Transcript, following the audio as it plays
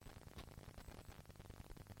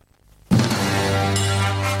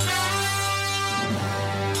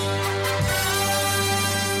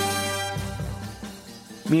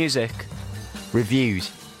Music. Reviews.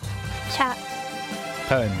 Chat.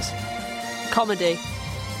 Poems. Comedy.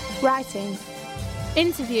 Writing.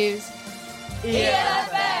 Interviews.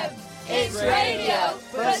 ELFM, it's radio,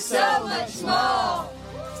 but so much more.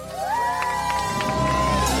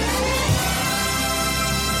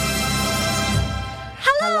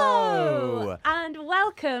 Hello! And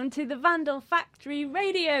welcome to the Vandal Factory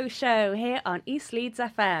radio show here on East Leeds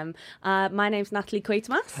FM. My name's Natalie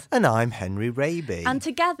Quaitmas. And I'm Henry Raby. And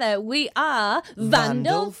together we are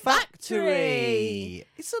Vandal Factory.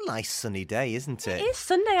 It's a nice sunny day, isn't it? It is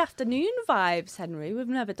Sunday afternoon vibes, Henry. We've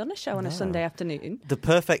never done a show on a Sunday afternoon. The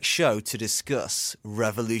perfect show to discuss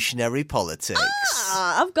revolutionary politics.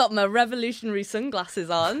 I've got my revolutionary sunglasses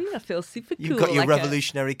on. I feel super cool. You've got your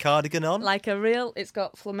revolutionary cardigan on? Like a real, it's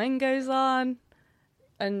got flamingos on.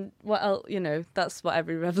 And what else, that's what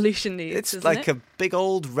every revolution needs, It's isn't like it? a big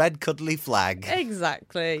old red cuddly flag.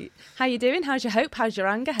 Exactly. How you doing? How's your hope? How's your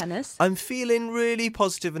anger, Hennes? I'm feeling really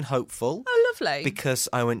positive and hopeful. Oh, lovely. Because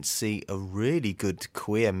I went to see a really good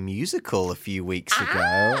queer musical a few weeks ago.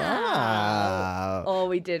 Oh,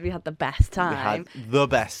 we did. We had the best time. We had the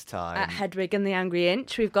best time. At Hedwig and the Angry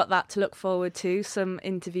Inch. We've got that to look forward to. Some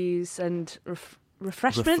interviews and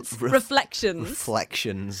refreshments?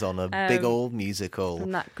 Reflections on a big old musical.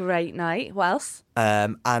 From that great night. What else?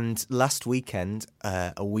 And last weekend,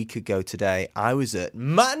 a week ago today, I was at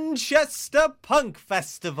Manchester Punk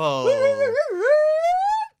Festival.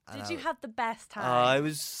 Did you have the best time? It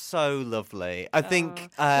was so lovely. I think...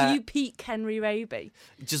 Were you peak Henry Raby?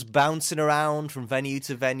 Just bouncing around from venue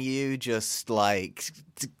to venue, just like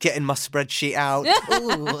getting my spreadsheet out.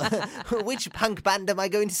 Ooh, which punk band am I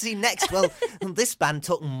going to see next? Well, this band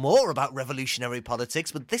talk more about revolutionary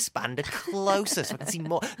politics, but this band are closer, so I can see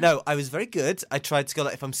more. No, I was very good. I tried to go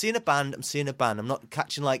like, if I'm seeing a band, I'm seeing a band. I'm not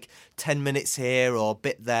catching like 10 minutes here or a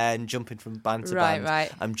bit there and jumping from band to band.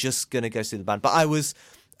 Right. I'm just going to go see the band. But I was...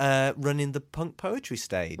 running the punk poetry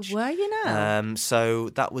stage. Were you now? So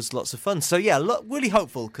that was lots of fun. So yeah, really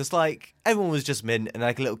hopeful because like everyone was just mint and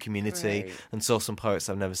like a little community and saw some poets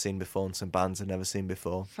I've never seen before and some bands I've never seen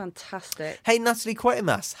before. Fantastic. Hey Natalie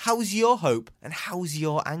Quatermass, how's your hope and how's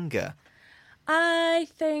your anger? I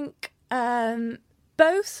think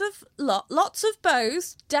lots of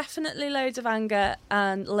both, definitely loads of anger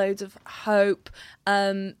and loads of hope,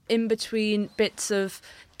 in between bits of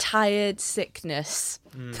tired sickness.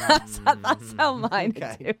 That's how mine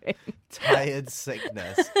is doing. Tired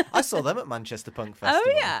sickness. I saw them at Manchester Punk Festival.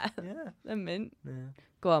 Oh yeah. They're mint. Yeah.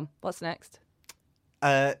 Go on, what's next?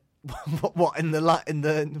 What in the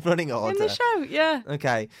running order? In the show, yeah.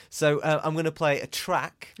 Okay, so I'm going to play a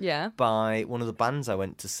track Yeah. by one of the bands I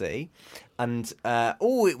went to see. And,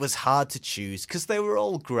 it was hard to choose because they were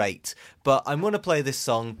all great. But I'm going to play this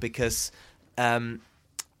song because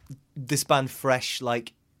this band Fresh,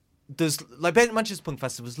 like, there's, like, Manchester Punk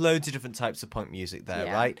Festival, there's loads of different types of punk music there,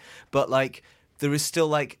 right? But, like, there is still,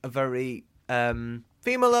 like, a very...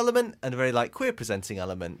 female element and a very like queer presenting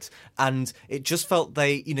element, and it just felt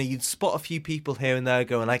you'd spot a few people here and there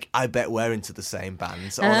going like, I bet we're into the same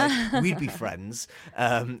bands or like we'd be friends,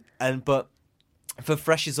 but for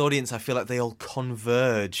Fresh's audience I feel like they all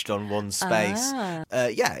converged on one space.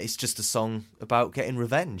 It's just a song about getting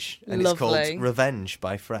revenge and It's called Revenge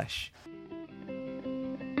by Fresh.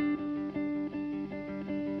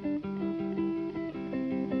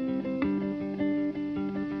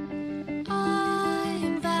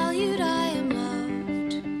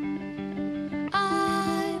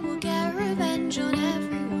 On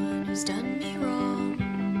everyone who's done me wrong.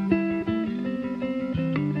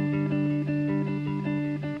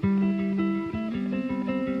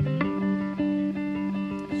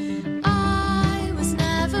 I was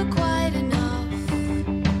never quite enough.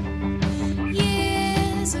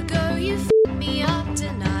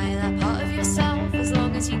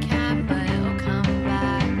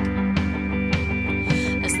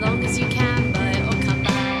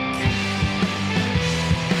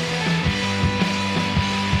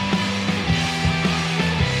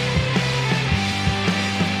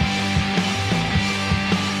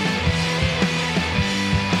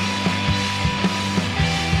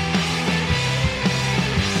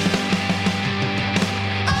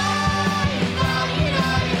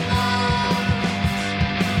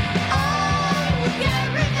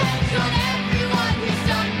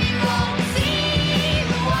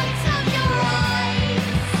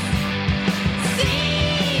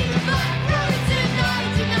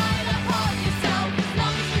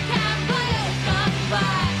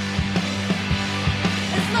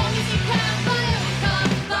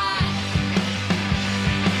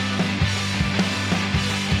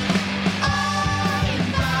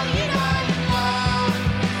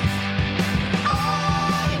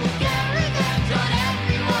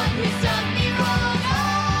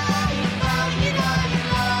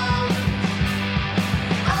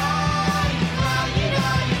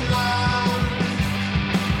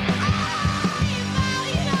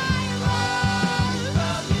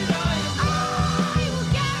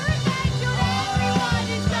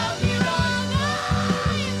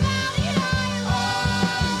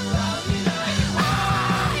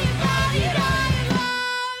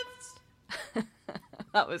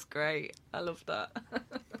 That was great. I love that.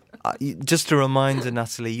 Just a reminder,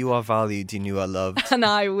 Natalie, you are valued and you are loved. And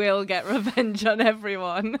I will get revenge on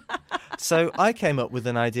everyone. So I came up with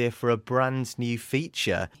an idea for a brand new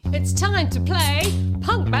feature. It's time to play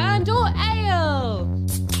Punk Band or Ale.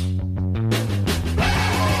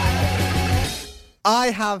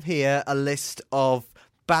 I have here a list of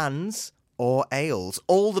bands or ales.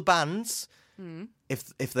 All the bands,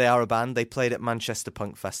 if they are a band, they played at Manchester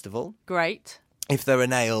Punk Festival. Great. If they're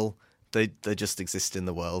an ale, they just exist in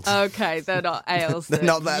the world. Okay, they're not ales. They're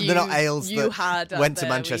not ales that went to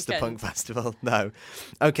Manchester weekend. Punk Festival. No.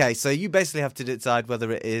 Okay, so you basically have to decide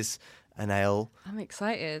whether it is an ale I'm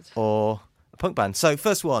excited. or a punk band. So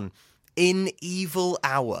first one, In Evil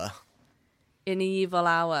Hour. In Evil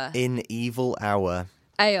Hour. In Evil Hour.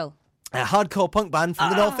 Ale. A hardcore punk band from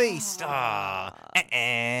the Northeast.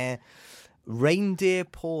 Reindeer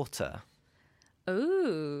Porter.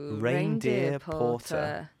 Ooh. Reindeer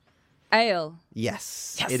Porter. Ale.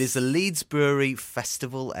 Yes. It is a Leeds Brewery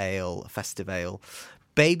festive ale.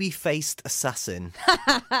 Baby-faced Assassin.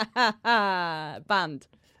 Band.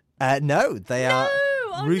 No, they are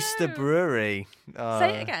Oh, Rooster no. Brewery.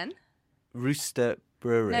 Say it again. Rooster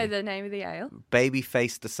Brewery. No, the name of the ale.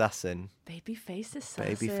 Baby-faced Assassin. Baby-faced Assassin.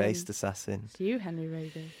 Baby-faced Assassin. It's you, Henry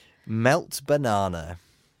Rader. Melt Banana.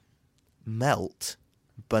 Melt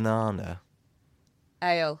Banana.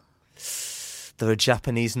 Ale. They're a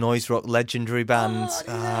Japanese noise rock legendary band.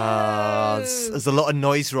 Oh, no. There's a lot of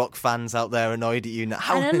noise rock fans out there annoyed at you now.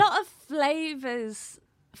 And a lot of flavours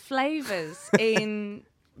in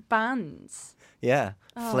bands. Yeah,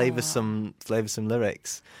 flavour some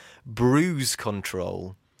lyrics. Bruise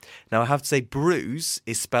Control. Now I have to say, bruise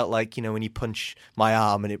is spelt like, you know, when you punch my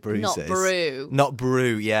arm and it bruises. Not brew. Not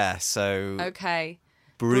brew. Yeah. So Okay.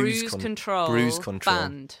 Bruise Control. Bruise Control.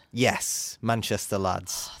 Band. Yes, Manchester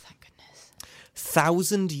lads. Oh, thank goodness.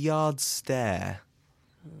 1,000-yard stare.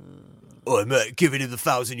 Oh, mate, giving him the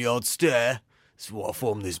 1,000-yard stare. That's what I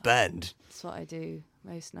formed this band. That's what I do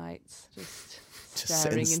most nights. Just sit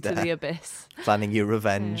staring and into stare. the abyss. Planning your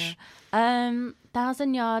revenge.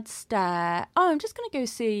 1,000-yard stare. Oh, I'm just going to go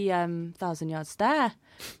see 1,000-yard stare.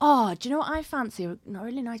 Oh, do you know what I fancy? A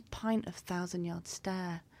really nice pint of 1,000-yard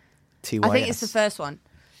stare. TYS. I think it's the first one.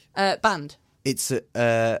 Band. It's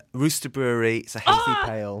a Rooster Brewery. It's a hazy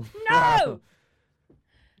pale. No!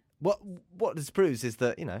 What this proves is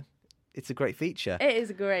that, you know, it's a great feature. It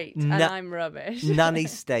is great, and I'm rubbish. Nanny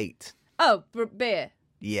State. Oh, beer.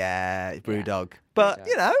 Yeah, Brewdog. Yeah. But, Brewdog.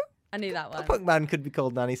 you know, I knew that a one. punk band could be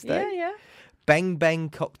called Nanny State. Yeah. Bang Bang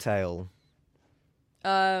Cocktail.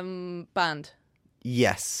 Band.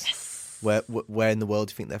 Yes. Where in the world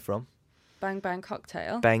do you think they're from? Bang Bang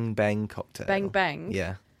Cocktail. Bang Bang Cocktail. Bang Bang.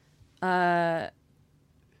 Yeah. I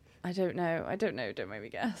don't know. Don't make me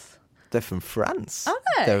guess. They're from France. Are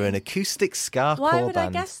they? They're an acoustic ska Why core would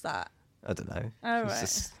band. I guess that? I don't know. Oh, It's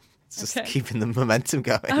right. just Okay. keeping the momentum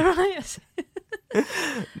going. All right.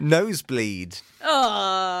 Nosebleed.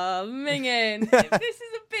 Oh, minging. If this is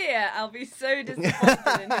a beer, I'll be so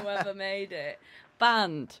disappointed in whoever made it.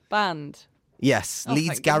 Band. Yes, Oh, Leeds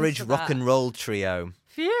thank goodness Garage for Rock that. and Roll Trio.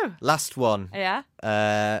 Phew. Last one.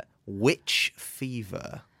 Yeah. Witch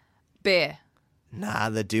Fever. Beer. Nah,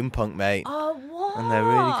 they're doom punk, mate. Oh, what? And they're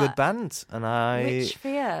a really good band. And Witch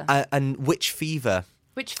Fear. And Witch Fever.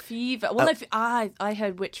 Witch Fever. Well, I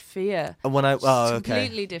heard Witch Fear. And when I okay.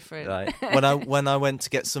 Completely different. Right. when I went to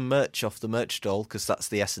get some merch off the merch stall, because that's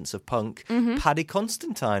the essence of punk, Paddy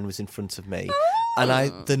Constantine was in front of me.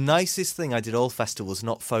 And the nicest thing I did all festival was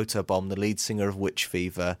not photobomb the lead singer of Witch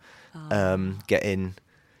Fever, get in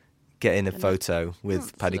a photo with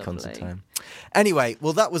That's Paddy lovely. Constantine. Anyway,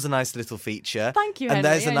 well, that was a nice little feature. Thank you, And Henry.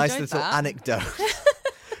 there's a I nice enjoyed little that. anecdote.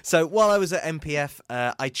 So while I was at MPF,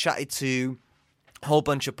 I chatted to a whole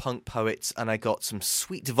bunch of punk poets, and I got some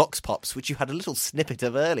sweet vox pops, which you had a little snippet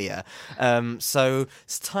of earlier. So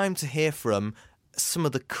it's time to hear from some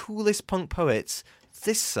of the coolest punk poets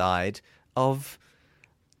this side of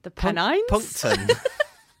The Pennines? Punkton.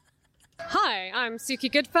 Hi, I'm Suki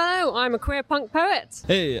Goodfellow. I'm a queer punk poet.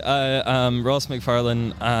 Hey, I'm Ross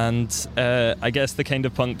McFarlane, and I guess the kind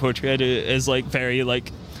of punk poetry I do is like very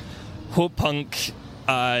like hope punk.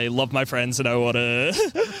 I love my friends and I want to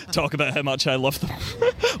talk about how much I love them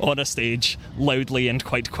on a stage, loudly and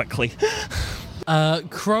quite quickly.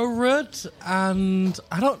 Crowroot, and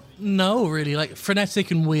I don't know really, like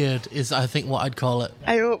frenetic and weird is I think what I'd call it.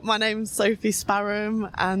 Hey, my name's Sophie Sparrow,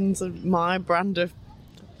 and my brand of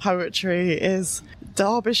poetry is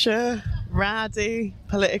Derbyshire, raddy,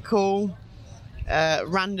 political,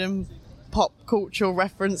 random pop cultural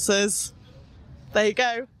references. There you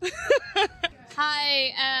go.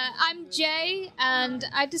 Hi, I'm Jay, and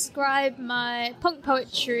I describe my punk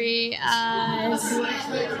poetry as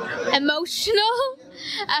emotional,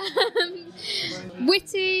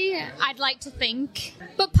 witty, I'd like to think,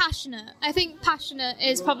 but passionate. I think passionate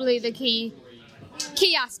is probably the key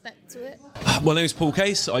aspect to it. My name is Paul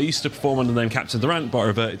Case. I used to perform under the name Captain Durant, but I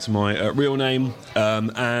reverted to my real name.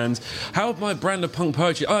 And how my brand of punk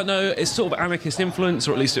poetry? Oh no, it's sort of anarchist influence,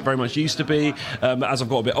 or at least it very much used to be. But as I've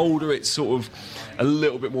got a bit older, it's sort of a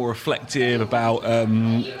little bit more reflective about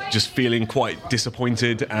just feeling quite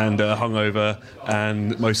disappointed and hungover,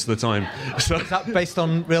 and most of the time. So is that based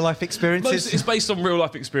on real life experiences? It's based on real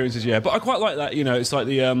life experiences, yeah. But I quite like that. You know, it's like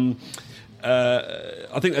the.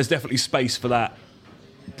 I think there's definitely space for that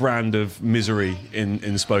brand of misery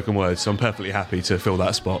in spoken word, so I'm perfectly happy to fill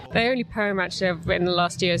that spot. The only poem actually I've written the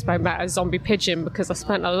last year is about a zombie pigeon, because I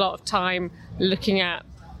spent a lot of time looking at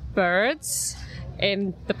birds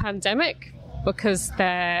in the pandemic, because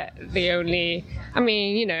they're the only, I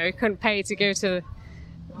mean, you know, couldn't pay to go to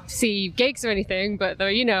see gigs or anything, but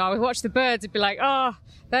you know, I would watch the birds and be like, oh,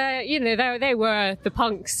 they were the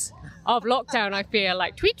punks of lockdown. I feel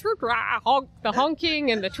like the honking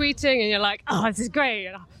and the tweeting, and you're like, oh, this is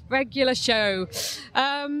great, regular show.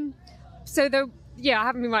 I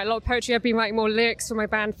haven't been writing a lot of poetry. I've been writing more lyrics for my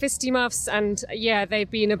band Fisty Muffs, and yeah, they've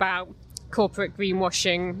been about corporate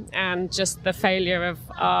greenwashing and just the failure of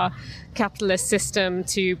our capitalist system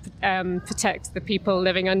to protect the people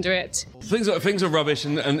living under it. Things are rubbish,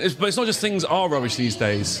 but it's not just things are rubbish these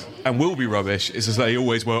days and will be rubbish. It's as they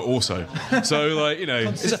always were also. So, like, you know,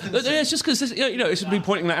 it's just because, you know, it should be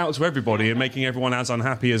pointing that out to everybody and making everyone as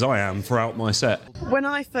unhappy as I am throughout my set. When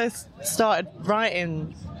I first started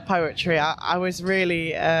writing poetry, I was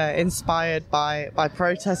really inspired by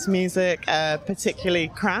protest music, particularly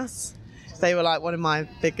Crass. They were like one of my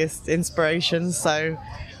biggest inspirations, so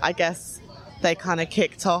I guess they kind of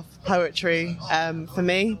kicked off poetry for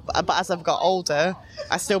me. But as I've got older,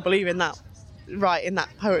 I still believe in that, writing that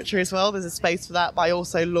poetry as well. There's a space for that, but I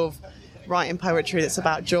also love writing poetry that's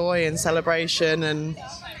about joy and celebration and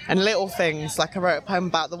little things. Like I wrote a poem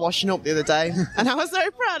about the washing up the other day, and I was very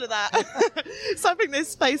proud of that. So I think there's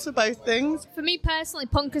space for both things. For me personally,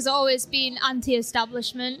 punk has always been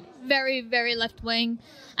anti-establishment, very, very left-wing,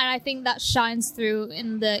 and I think that shines through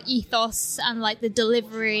in the ethos and like the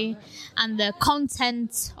delivery and the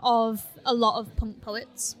content of a lot of punk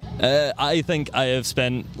poets. I think I have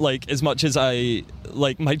spent, like, as much as I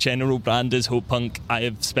like my general brand is hope punk, I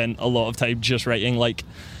have spent a lot of time just writing, like,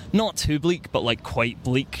 not too bleak, but like quite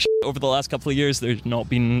bleak shit over the last couple of years. There's not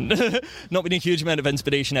been a huge amount of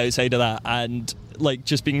inspiration outside of that, and like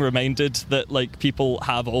just being reminded that like people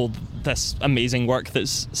have all this amazing work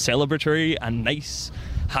that's celebratory and nice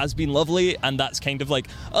has been lovely, and that's kind of like,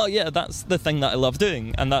 oh yeah, that's the thing that I love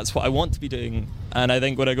doing, and that's what I want to be doing. And I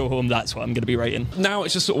think when I go home, that's what I'm going to be writing. Now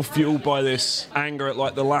it's just sort of fueled by this anger at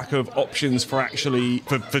like the lack of options for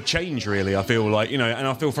change, really. I feel like, you know, and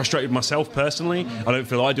I feel frustrated myself personally. I don't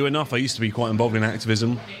feel I do enough. I used to be quite involved in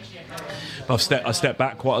activism, but I stepped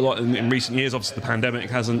back quite a lot in recent years. Obviously the pandemic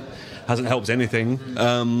hasn't helped anything,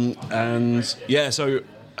 and yeah, so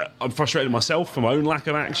I'm frustrated myself for my own lack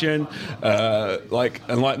of action. Like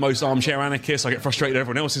most armchair anarchists, I get frustrated at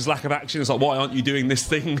everyone else's lack of action. It's like, why aren't you doing this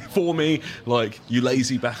thing for me? Like, you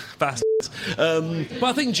lazy bastards. But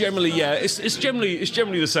I think generally, yeah, it's generally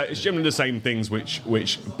the same things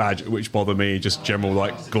which bother me. Just general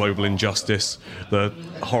like global injustice, the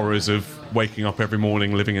horrors of waking up every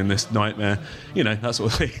morning living in this nightmare. You know, that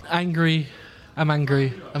sort of thing. Angry. I'm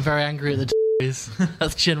very angry at the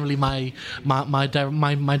That's generally my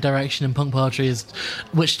direction in punk poetry, is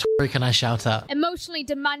which Tory can I shout at? Emotionally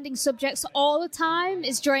demanding subjects all the time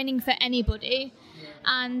is draining for anybody,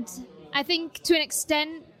 and I think to an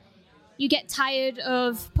extent you get tired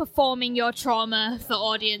of performing your trauma for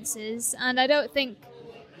audiences, and I don't think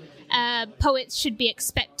poets should be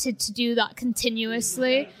expected to do that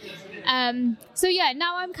continuously. So yeah,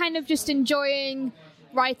 now I'm kind of just enjoying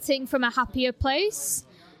writing from a happier place.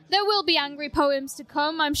 There will be angry poems to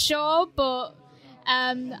come, I'm sure, but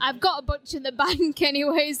I've got a bunch in the bank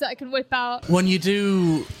anyways that I can whip out. When you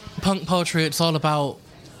do punk poetry, it's all about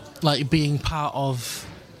like being part of,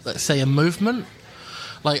 let's say, a movement.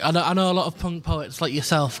 Like I know a lot of punk poets like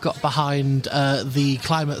yourself got behind the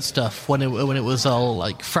climate stuff when it was all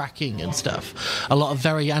like fracking and stuff. A lot of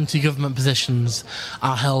very anti-government positions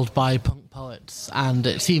are held by punk poets, and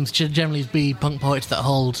it seems to generally be punk poets that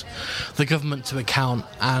hold the government to account,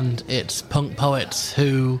 and it's punk poets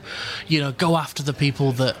who, you know, go after the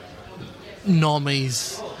people that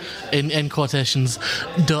normies in quotations,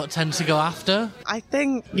 don't tend to go after. I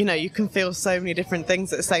think, you can feel so many different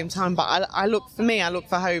things at the same time, but I look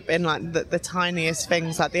for hope in like the tiniest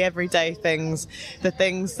things, like the everyday things, the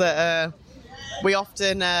things that we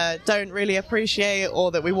often don't really appreciate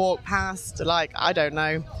or that we walk past. Like, I don't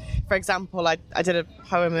know. For example, I did a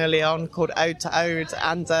poem early on called Ode to Ode,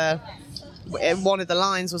 and one of the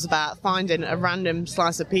lines was about finding a random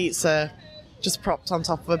slice of pizza just propped on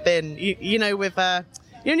top of a bin.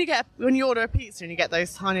 When you order a pizza and you get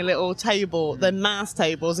those tiny little the mass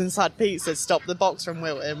tables inside pizza to stop the box from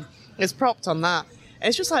wilting, it's propped on that.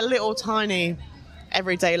 It's just like little tiny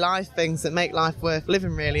everyday life things that make life worth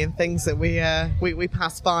living, really, and things that we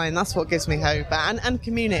pass by, and that's what gives me hope. And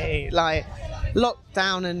community, like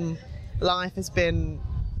lockdown and life has been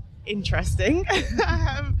interesting.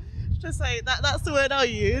 Just say that's the word I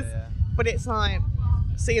use. Yeah. But it's like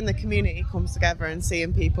seeing the community come together and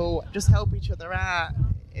seeing people just help each other out.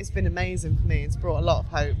 It's been amazing for me. It's brought a lot of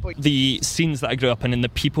hope. The scenes that I grew up in and the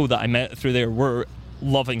people that I met through there were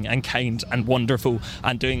loving and kind and wonderful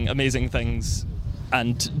and doing amazing things,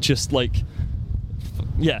 and just like,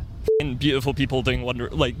 beautiful people doing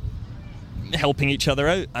helping each other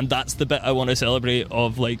out. And that's the bit I want to celebrate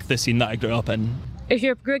of like the scene that I grew up in. If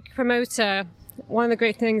you're a gig promoter, one of the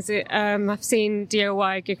great things that I've seen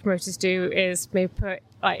DIY gig promoters do is maybe put,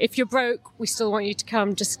 like, if you're broke, we still want you to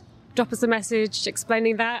come, just drop us a message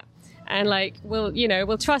explaining that, and like we'll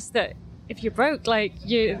trust that if you're broke,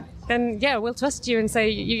 we'll trust you and say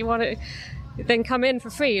you want to then come in for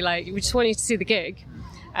free, like we just want you to see the gig.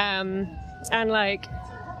 And like,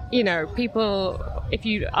 people, if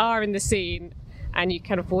you are in the scene and you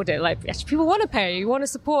can afford it, like actually people want to pay, you want to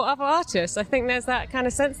support other artists. I think there's that kind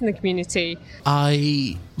of sense in the community.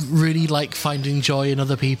 I really like finding joy in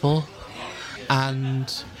other people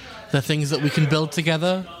and the things that we can build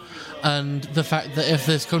together, and the fact that if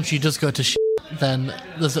this country does go to shit, then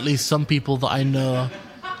there's at least some people that I know,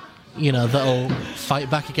 that'll fight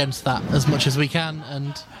back against that as much as we can,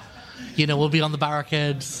 and we'll be on the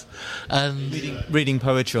barricades and reading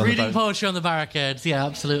poetry on the barricades. Yeah,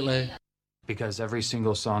 absolutely. Because every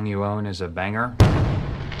single song you own is a banger.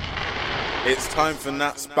 It's time for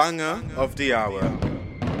Nat's banger of the hour.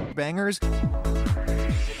 Bangers.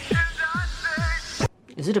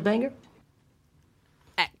 Is it a banger?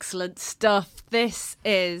 Excellent stuff. This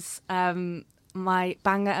is my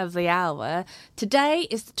banger of the hour. Today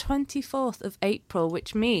is the 24th of April,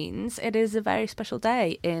 which means it is a very special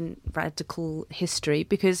day in radical history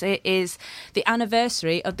because it is the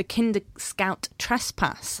anniversary of the Kinder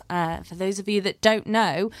Tresspass. For those of you that don't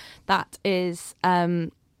know, that is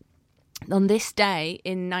on this day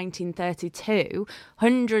in 1932,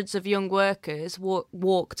 hundreds of young workers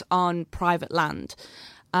walked on private land,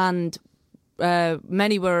 and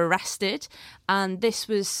many were arrested, and this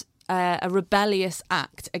was a rebellious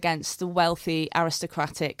act against the wealthy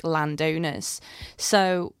aristocratic landowners.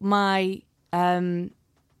 So my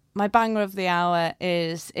banger of the hour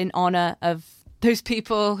is in honour of those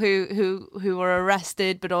people who were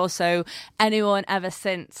arrested, but also anyone ever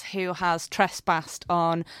since who has trespassed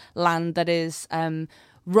on land that is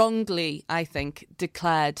wrongly, I think,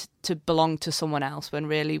 declared to belong to someone else, when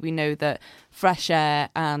really we know that fresh air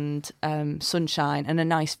and sunshine and a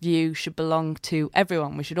nice view should belong to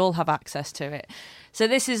everyone. We should all have access to it. So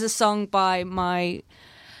this is a song by my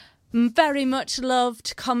very much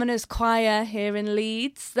loved Commoners Choir here in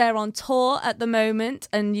Leeds. They're on tour at the moment,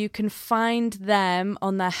 and you can find them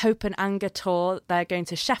on their Hope and Anger tour. They're going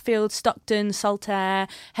to Sheffield, Stockton, Saltaire,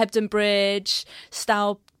 Hebden Bridge,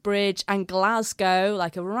 Stourbridge and Glasgow,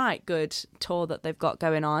 like a right good tour that they've got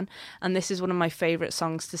going on. And this is one of my favourite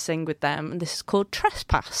songs to sing with them, and this is called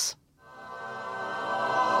Trespass.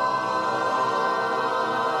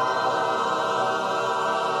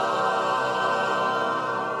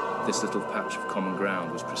 This little patch of common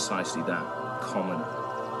ground was precisely that, common,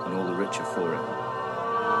 and all the richer for it.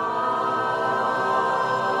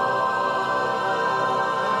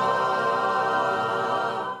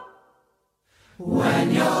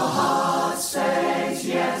 When your heart says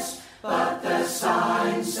yes, but the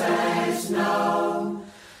sign says no,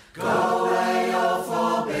 go where you're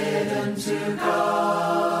forbidden to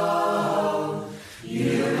go.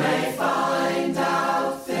 You may find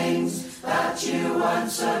out things that you weren't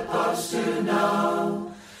supposed to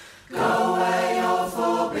know. Go where you're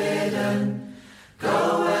forbidden,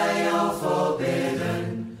 go where you're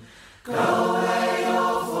forbidden, go where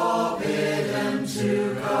you're forbidden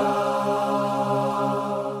to go.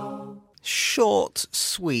 Short,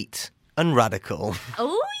 sweet, and radical.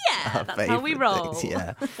 Oh yeah, that's how we roll. Things,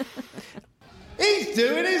 yeah. He's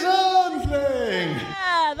doing his own thing!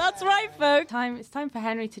 Yeah, That's right, folks. It's time for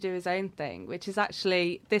Henry to do his own thing, which is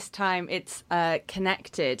actually, this time it's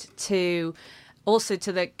connected to also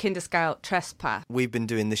to the Kinder Tresspass. We've been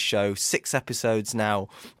doing this show 6 episodes now,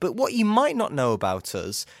 but what you might not know about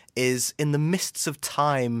us is in the mists of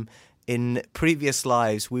time in previous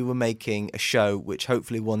lives, we were making a show which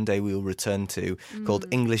hopefully one day we will return to called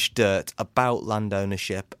English Dirt, about land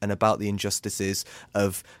ownership and about the injustices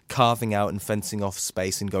of carving out and fencing off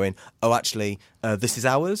space and going, oh, actually, this is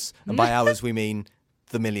ours. And by ours, we mean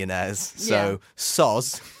the millionaires. So,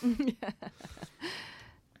 soz.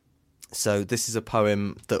 So this is a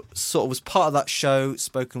poem that sort of was part of that show,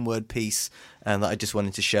 spoken word piece, and that I just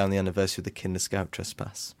wanted to share on the anniversary of the Kinder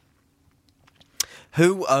Tresspass.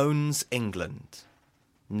 Who owns England?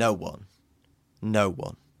 No one. No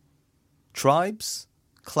one. Tribes?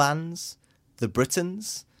 Clans? The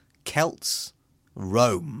Britons? Celts?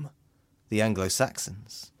 Rome? The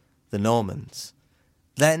Anglo-Saxons? The Normans?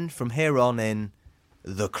 Then, from here on in,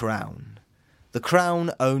 the Crown. The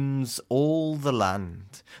Crown owns all the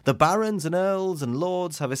land. The barons and earls and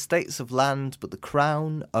lords have estates of land, but the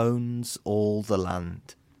Crown owns all the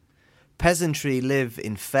land. Peasantry live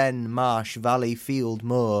in fen, marsh, valley, field,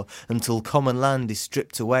 moor, until common land is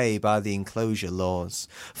stripped away by the enclosure laws.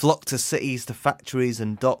 Flock to cities, to factories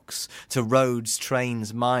and docks, to roads,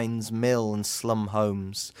 trains, mines, mill and slum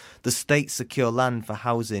homes. The state secure land for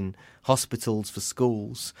housing, hospitals for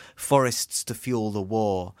schools, forests to fuel the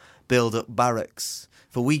war, build up barracks.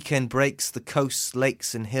 For weekend breaks, the coasts,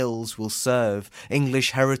 lakes and hills will serve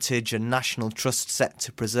English heritage and national trust set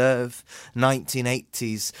to preserve.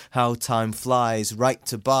 1980s, how time flies, right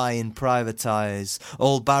to buy and privatise.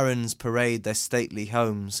 All barons parade their stately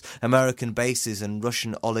homes, American bases and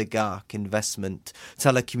Russian oligarch investment.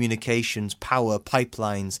 Telecommunications, power,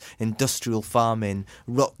 pipelines, industrial farming,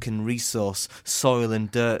 rock and resource, soil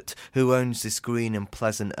and dirt. Who owns this green and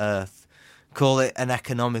pleasant earth? Call it an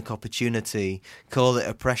economic opportunity, call it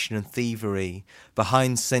oppression and thievery.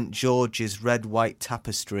 Behind St. George's red-white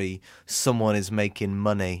tapestry, someone is making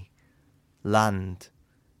money. Land.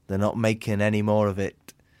 They're not making any more of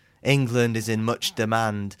it. England is in much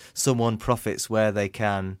demand, someone profits where they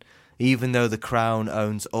can. Even though the Crown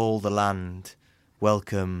owns all the land.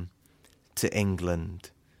 Welcome to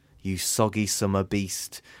England, you soggy summer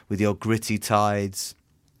beast, with your gritty tides,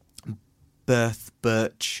 Birth,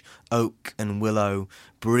 birch, oak and willow,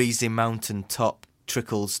 breezy mountain top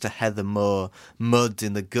trickles to heather moor, mud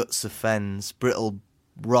in the guts of fens, brittle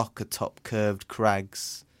rock atop curved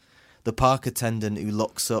crags. The park attendant who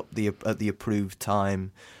locks up at the approved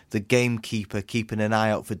time, the gamekeeper keeping an eye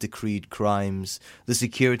out for decreed crimes, the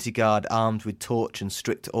security guard armed with torch and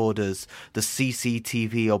strict orders, the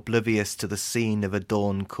CCTV oblivious to the scene of a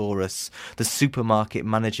dawn chorus, the supermarket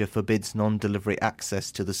manager forbids non-delivery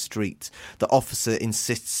access to the street, the officer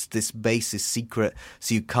insists this base is secret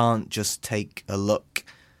so you can't just take a look.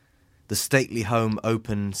 The stately home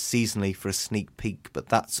opened seasonally for a sneak peek, but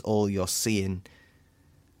that's all you're seeing.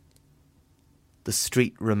 The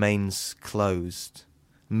street remains closed.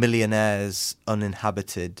 Millionaires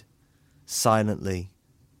uninhabited. Silently.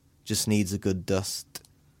 Just needs a good dust.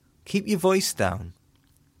 Keep your voice down.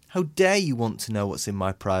 How dare you want to know what's in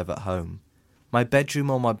my private home? My bedroom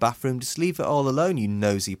or my bathroom? Just leave it all alone, you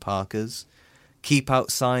nosy Parkers. Keep out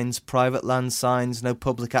signs, private land signs, no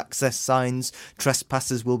public access signs,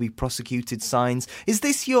 trespassers will be prosecuted signs. Is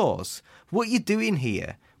this yours? What are you doing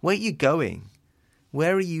here? Where are you going?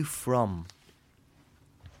 Where are you from?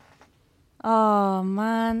 Oh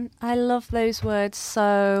man, I love those words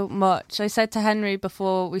so much. I said to Henry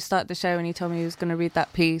before we started the show, and he told me he was going to read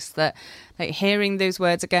that piece, that like hearing those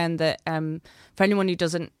words again, that for anyone who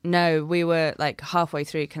doesn't know, we were like halfway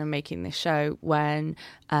through kind of making this show when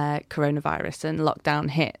coronavirus and lockdown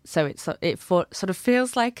hit. So it sort of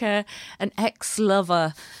feels like an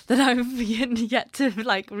ex-lover that I've yet to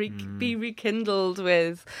like be rekindled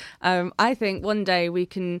with. I think one day we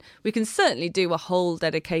can certainly do a whole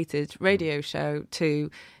dedicated radio show to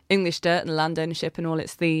English dirt and land ownership and all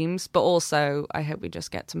its themes, but also I hope we just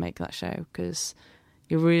get to make that show because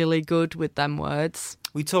you're really good with them words.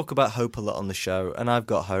 We talk about hope a lot on the show, and I've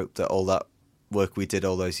got hope that all that work we did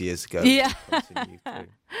all those years ago will continue through.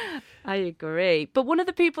 I agree. But one of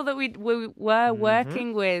the people that we were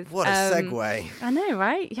working with... What a segue. I know,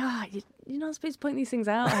 right? Yeah, you're not supposed to point these things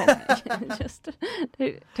out. Just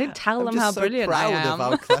don't tell them how brilliant I am. I'm just so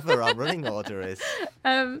proud of how clever our running order is.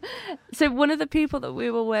 So one of the people that we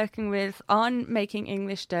were working with on making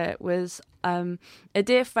English Dirt was a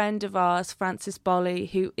dear friend of ours, Frances Bolley,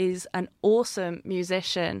 who is an awesome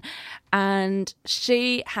musician. And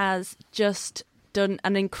she has just done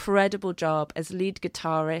an incredible job as lead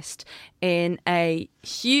guitarist in a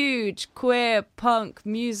huge queer punk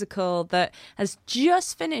musical that has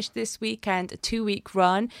just finished this weekend, a 2-week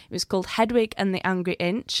run. It was called Hedwig and the Angry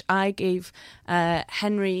Inch. I gave I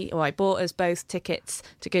bought us both tickets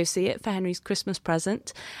to go see it for Henry's Christmas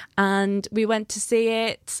present, and we went to see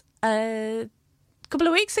it a couple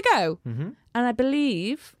of weeks ago. Mm-hmm. And I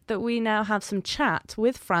believe that we now have some chat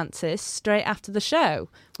with Frances straight after the show,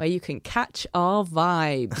 where you can catch our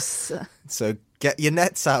vibes. So get your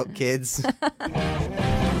nets out, kids.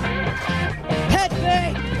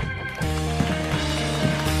 Hedwig!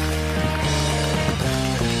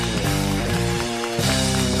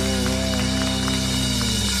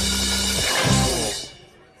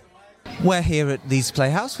 We're here at Leeds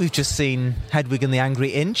Playhouse. We've just seen Hedwig and the Angry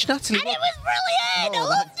Inch. Natalie, And it was brilliant! I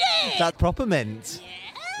loved it! that proper mint.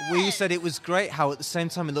 Yeah. We said it was great how at the same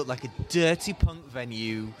time it looked like a dirty punk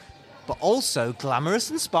venue, but also glamorous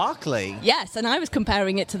and sparkly. Yes, and I was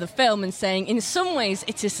comparing it to the film and saying in some ways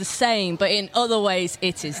it is the same, but in other ways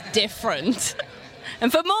it is different.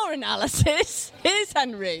 And for more analysis, here's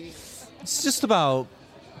Henry. It's just about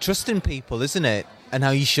trusting people, isn't it? And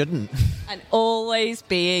how you shouldn't. And always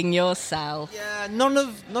being yourself. Yeah, none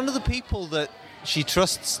of the people that she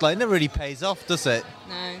trusts, like, it never really pays off, does it?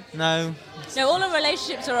 No. No, all our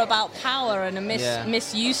relationships are about power and a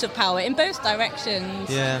misuse of power in both directions.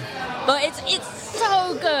 Yeah. But it's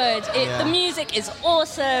so good. The music is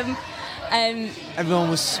awesome. Everyone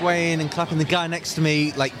was swaying and clapping. The guy next to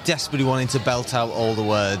me, like, desperately wanting to belt out all the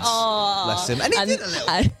words. Oh, bless him. And he did a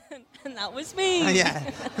little. And that was me.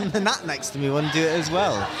 Yeah, and that next to me wouldn't do it as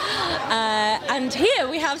well. And here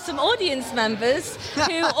we have some audience members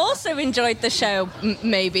who also enjoyed the show,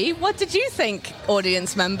 maybe. What did you think,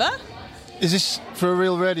 audience member? Is this for a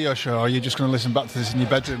real radio show, or are you just going to listen back to this in your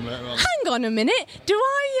bedroom later on? Hang on a minute. Do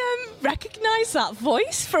I recognise that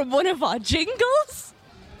voice from one of our jingles?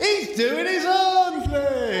 He's doing his own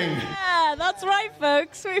thing! Yeah, that's right,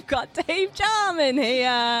 folks. We've got Dave Jarman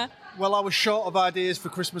here. Well, I was short of ideas for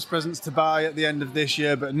Christmas presents to buy at the end of this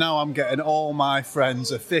year, but now I'm getting all my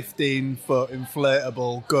friends a 15-foot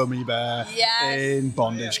inflatable gummy bear in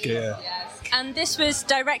bondage gear. Yes. And this was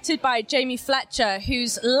directed by Jamie Fletcher,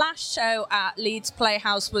 whose last show at Leeds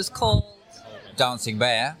Playhouse was called Dancing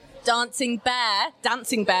Bear. Dancing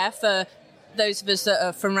Bear for those of us that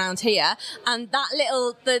are from around here. And that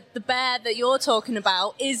little, the bear that you're talking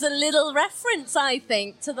about is a little reference, I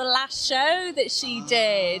think, to the last show that she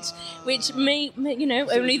did, which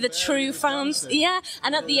only the true fans. Yeah,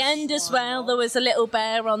 and at the end as well, there was a little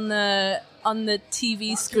bear on the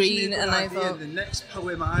TV screen, and I thought the next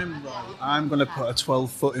poem I'm going to put a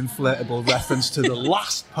 12-foot inflatable reference to the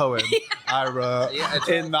last poem I wrote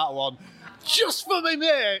in that one. Just for me,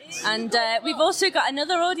 mate! And we've also got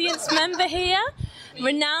another audience member here,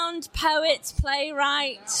 renowned poet,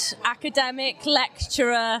 playwright, academic,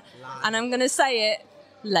 lecturer, and I'm going to say it,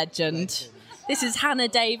 legend. This is Hannah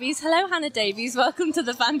Davies. Hello, Hannah Davies. Welcome to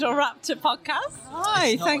the Vandal Raptor podcast.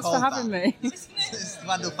 Hi, thanks for having me. It's the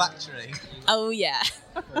Vandal Factory. Oh, yeah.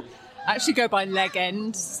 I actually go by Leg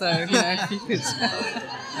End, so, if you could...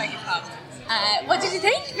 What did you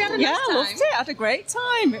think? Have you had a nice time? I loved it. I had a great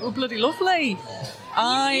time. It was bloody lovely. You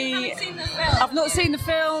haven't seen the film? I've not seen the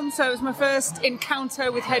film, so it was my first encounter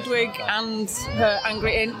with Hedwig and her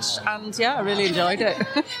Angry Inch, and I really enjoyed it.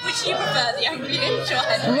 Which do you prefer, the Angry Inch or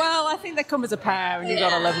Hedwig? Well, I think they come as a pair, and you've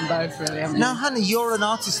got to love them both, really, haven't you? Now, Hannah, you're an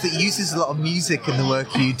artist that uses a lot of music in the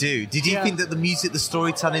work you do. Did you think that the music, the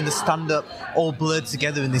storytelling, the stand-up all blurred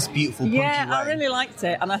together in this beautiful punky way? I really liked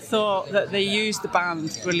it, and I thought that they used the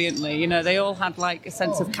band brilliantly. They all had like a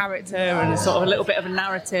sense of character and a sort of a little bit of a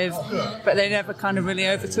narrative, but they never kind of really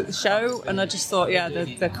overtook the show. And I just thought,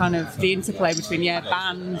 the kind of the interplay between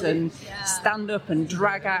band and stand-up and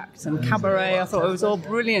drag act and cabaret, I thought it was all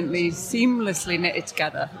brilliantly, seamlessly knitted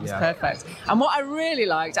together. It was perfect. And what I really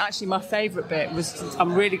liked, actually my favourite bit was,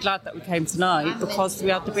 I'm really glad that we came tonight because we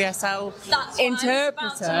had the BSL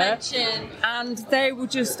interpreter, and they were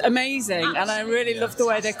just amazing. And I really loved the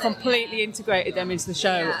way they completely integrated them into the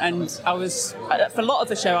show. And I was, for a lot of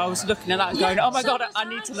the show, I was looking at that and going, oh my God, I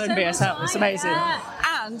need to learn BSL. It's amazing.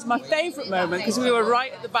 And my favourite moment, because we were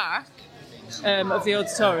right at the back of the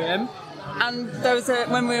auditorium, and there was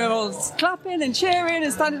when we were all clapping and cheering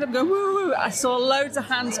and standing up and going woo woo, I saw loads of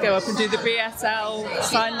hands go up and do the BSL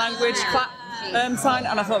sign language clap sign,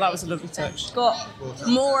 and I thought that was a lovely touch. Got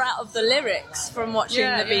more out of the lyrics from watching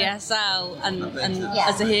the BSL and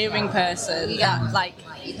as a hearing person, that like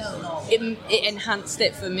it enhanced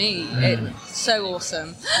it for me. It's so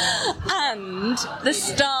awesome. And the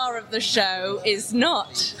star of the show is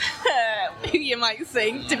not who you might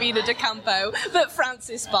think, Davina De Campo, but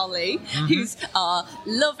Frances Bolley, who's our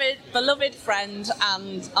beloved friend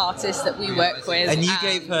and artist that we work with. And you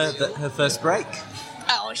gave her her first break.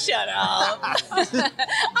 Oh, shut up.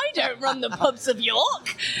 I don't run the pubs of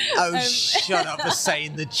York. Oh, shut up for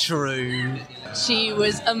saying the truth. She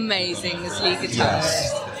was amazing as lead guitarist.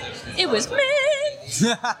 Yes. It was mint.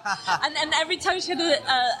 and every time she had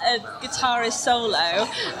a guitarist solo,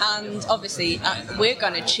 and obviously we're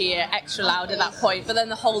going to cheer extra loud at that point, but then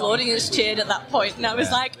the whole audience cheered at that point, and I was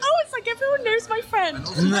like, oh, it's like everyone knows my friend.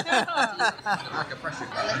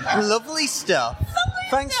 Lovely stuff.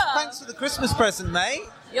 Thanks for the Christmas present, mate.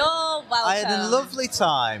 You're welcome. I had a lovely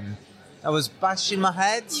time. I was bashing my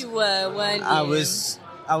head. You were, weren't you?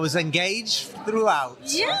 I was engaged throughout.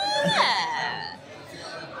 Yeah.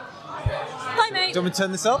 Hi, mate. Do you want me to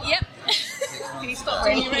turn this up? Yep. Can you stop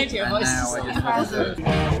doing your radio voice?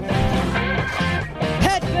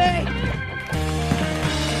 Hedwig!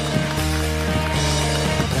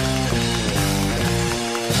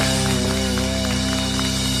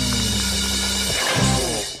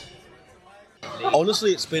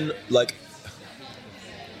 Honestly, it's been like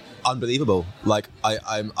unbelievable. Like I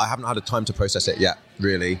haven't had a time to process it yet.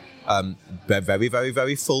 Really, very, very,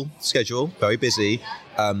 very full schedule, very busy.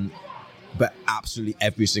 But absolutely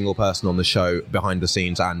every single person on the show, behind the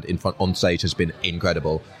scenes and in front on stage, has been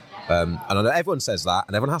incredible. And I know everyone says that,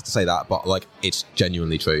 and everyone has to say that, but like it's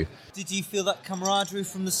genuinely true. Did you feel that camaraderie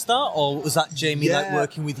from the start, or was that Jamie like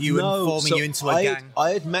working with you and forming you into a gang?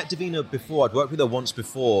 I had met Davina before. I'd worked with her once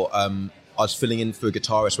before. I was filling in for a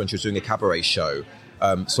guitarist when she was doing a cabaret show.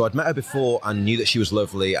 So I'd met her before and knew that she was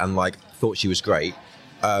lovely and like thought she was great.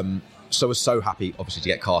 So I was so happy, obviously, to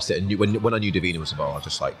get casted. And when I knew Davina was involved, I was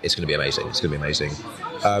just like, it's going to be amazing. It's going to be amazing.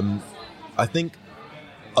 I think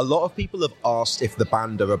a lot of people have asked if the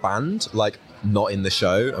band are a band, like not in the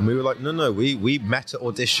show. And we were like, no, we met at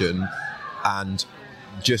audition and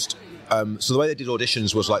just... so the way they did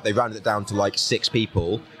auditions was like they rounded it down to like 6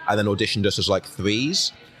 people and then auditioned us as like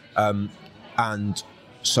 3s. And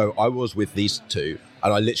so I was with these 2.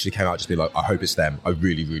 And I literally came out just being like, I hope it's them. I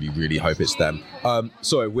really, really, really hope it's them.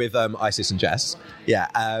 Sorry, with Isis and Jess. Yeah.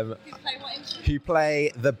 Who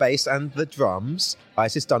play the bass and the drums.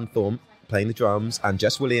 Isis Dunthorne playing the drums and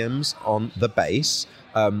Jess Williams on the bass.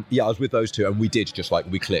 I was with those 2 and we did just like,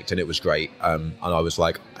 we clicked and it was great. And I was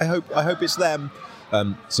like, I hope it's them. So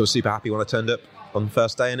I was super happy when I turned up on the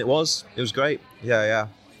first day and it was great. Yeah.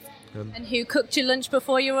 And who cooked your lunch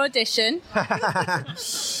before your audition?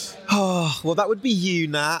 Oh, well, that would be you,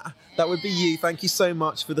 Nat. That would be you. Thank you so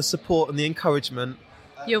much for the support and the encouragement.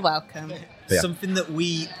 You're welcome. Yeah. Something that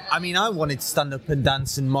I wanted to stand up and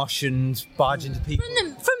dance and mosh and barge into people.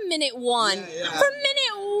 From minute one. From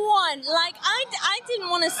minute one. Like, I didn't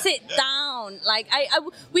want to sit down. Like,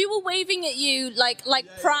 we were waving at you like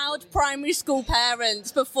proud primary school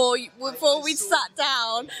parents before we sat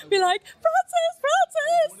down. Be like,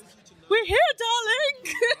 Frances! We're here,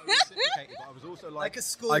 darling. I was also like a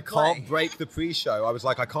school I can't break the pre-show. I was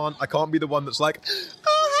like, I can't be the one that's like,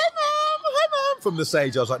 oh, hi mom, from the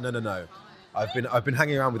stage. I was like, no. I've been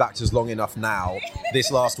hanging around with actors long enough now,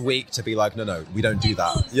 this last week, to be like, no, we don't do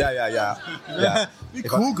that. Yeah. Be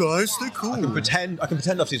cool, guys. Stay cool. I can pretend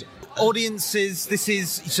I've seen audiences. This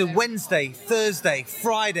is Wednesday, Thursday,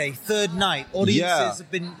 Friday, third night. Audiences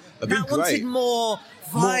have been wanted more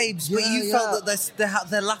vibes, but you felt that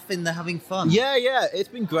they're laughing, they're having fun. Yeah, it's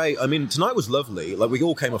been great. I mean, tonight was lovely. Like, we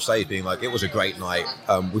all came off stage being like, it was a great night.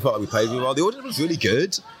 We felt like we played really well. The audience was really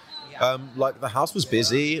good. Like, the house was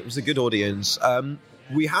busy. It was a good audience.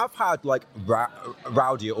 We have had, like,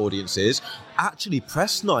 rowdier audiences. Actually,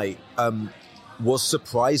 press night was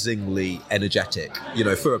surprisingly energetic. You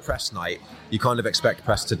know, for a press night, you kind of expect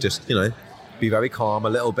press to just, be very calm, a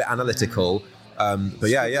little bit analytical. But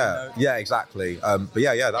yeah, exactly. But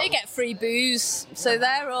yeah. They get free booze, so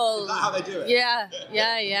they're all... Is that how they do it?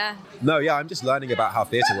 Yeah. No, I'm just learning about how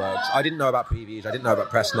theatre works. I didn't know about previews, I didn't know about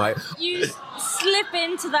press night. You slip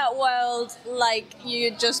into that world like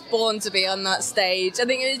you're just born to be on that stage. I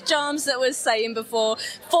think it was Jarms that was saying before,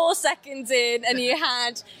 4 seconds in, and you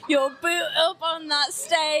had your boot up on that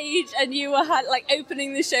stage, and you were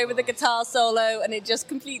opening the show with a guitar solo, and it just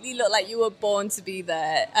completely looked like you were born to be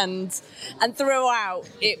there. And throughout,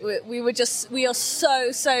 we are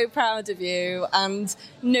so proud of you, and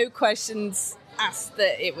no questions asked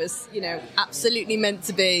that it was, absolutely meant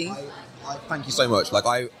to be. Thank you so much.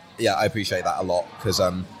 I appreciate that a lot, because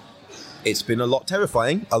it's been a lot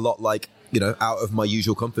terrifying, a lot out of my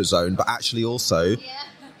usual comfort zone, but actually also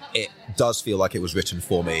it does feel like it was written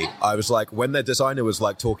for me. I was like, when their designer was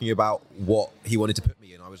talking about what he wanted to put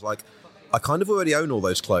me in, I was like, I kind of already own all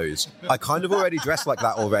those clothes. I kind of already dress like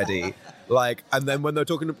that already. Like, and then when they're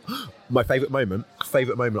talking to my favourite moment,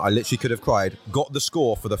 I literally could have cried, got the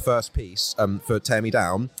score for the first piece for Tear Me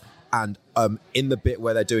Down, and in the bit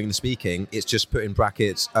where they're doing the speaking, it's just put in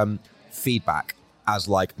brackets feedback as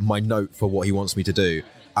like my note for what he wants me to do.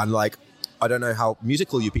 And like, I don't know how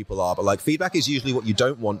musical you people are, but like feedback is usually what you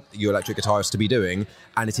don't want your electric guitarist to be doing,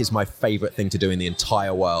 and it is my favourite thing to do in the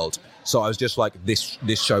entire world. So I was just like, this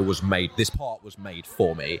show was made, this part was made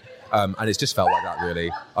for me. And it's just felt like that, really.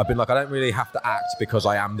 I've been like, I don't really have to act because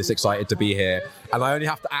I am this excited to be here. And I only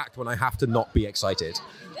have to act when I have to not be excited,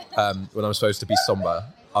 when I'm supposed to be somber.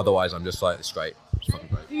 Otherwise, I'm just like, it's great. It's fucking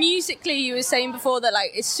great. Musically, you were saying before that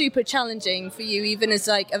like it's super challenging for you, even as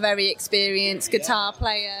like a very experienced guitar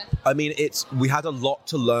player. I mean, we had a lot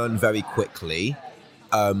to learn very quickly.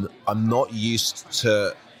 I'm not used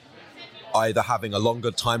to either having a longer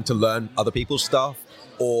time to learn other people's stuff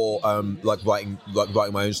or writing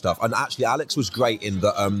my own stuff. And actually, Alex was great in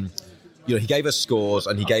that. He gave us scores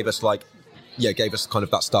and he gave us gave us kind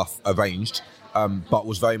of that stuff arranged. But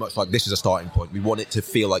was very much like, this is a starting point. We want it to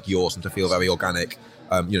feel like yours and to feel very organic.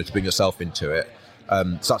 To bring yourself into it.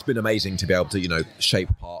 So that's been amazing to be able to shape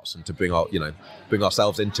parts and to bring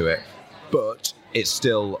ourselves into it. But it's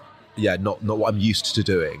still not what I'm used to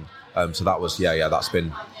doing. So that was that's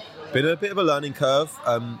been a bit of a learning curve,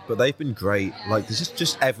 but they've been great. Like, this is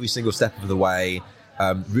just every single step of the way,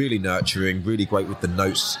 really nurturing, really great with the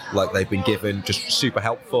notes like they've been given, just super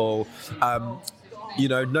helpful.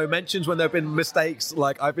 No mentions when there have been mistakes.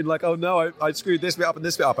 Like, I've been like, oh no, I screwed this bit up and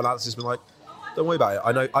this bit up, and Alex has been like, don't worry about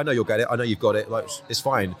it. I know you'll get it. I know you've got it. Like, it's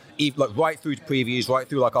fine. Even, right through previews, right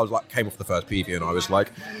through came off the first preview and I was like,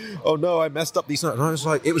 oh no, I messed up these notes. And I was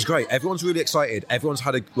like, it was great. Everyone's really excited. Everyone's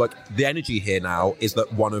had the energy here now is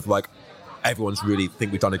that one of everyone's really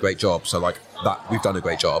think we've done a great job. So that we've done a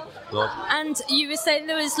great job. And you were saying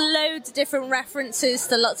there was loads of different references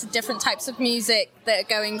to lots of different types of music that are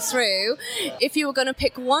going through. If you were going to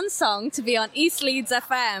pick one song to be on East Leeds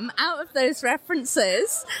FM out of those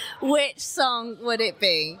references, which song would it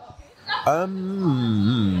be? I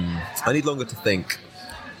need longer to think.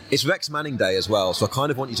 It's Rex Manning Day as well, so I kind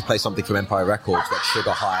of want you to play something from Empire Records, like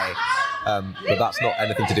Sugar High, but that's not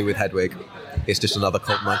anything to do with Hedwig. It's just another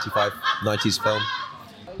cult 90s film.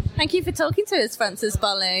 Thank you for talking to us, Frances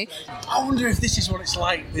Bolley. I wonder if this is what it's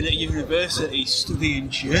like being at university studying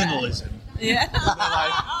journalism. Yeah.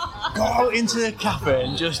 Go out into a cafe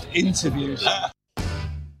and just interview someone.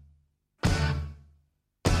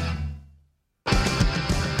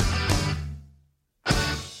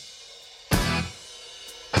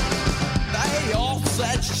 They all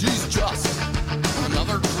said she's just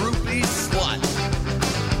another groupie slut.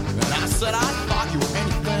 And I said I thought you were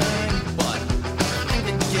anything but. Think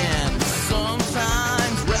again.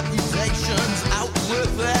 Sometimes reputations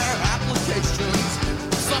outlive their applications.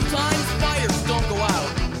 Sometimes fires don't go out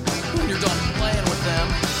when you're done playing with them.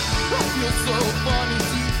 I feel so funny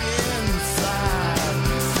deep inside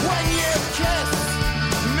when you kiss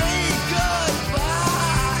me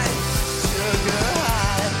goodbye, sugar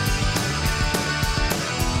high,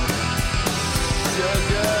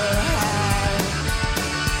 sugar high.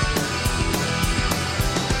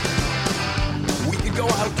 We could go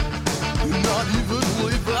out, not even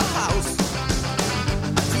leave the house.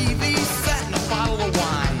 A TV set and a bottle of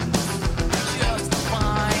wine, just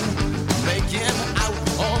fine. Making out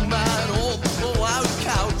on that old pull-out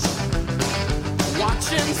couch,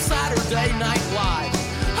 watching Saturday Night Live.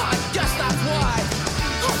 I guess that's why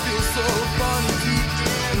I feel so funny deep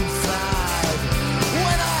inside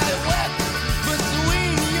when I wet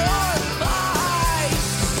between your thighs,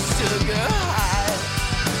 sugar high,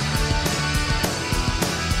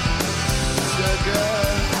 sugar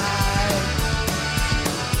high.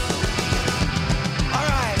 All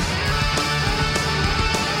right.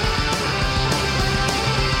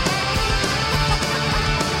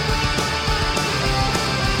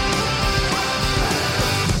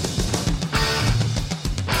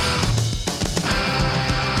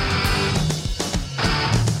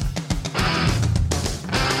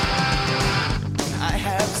 I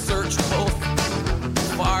have searched both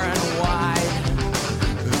far and wide,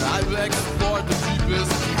 and I've explored the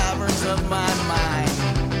deepest caverns of my mind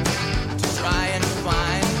to try and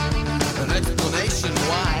find an explanation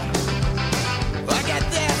why I get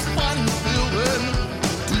this funny feeling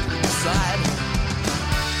deep inside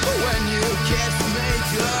when you kiss me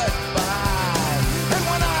goodbye, and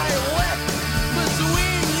when I live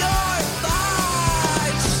between your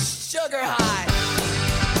thighs, sugar high,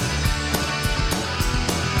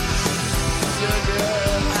 sugar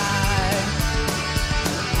high,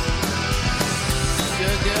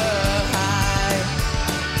 sugar high.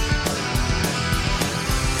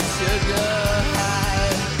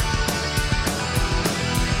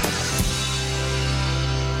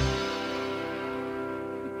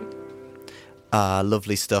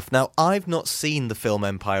 Lovely stuff. Now, I've not seen the film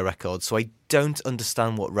Empire Records, so I don't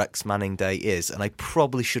understand what Rex Manning Day is, and I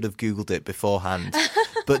probably should have Googled it beforehand.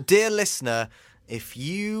 But dear listener, if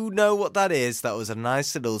you know what that is, that was a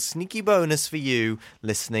nice little sneaky bonus for you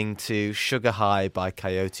listening to Sugar High by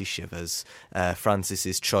Coyote Shivers,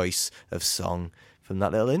 Frances's choice of song from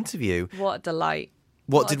that little interview. What a delight.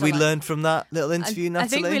 What did we learn from that little interview, Natalie? I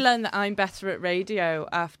think we learned that I'm better at radio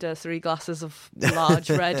after 3 glasses of large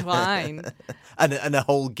red wine. and a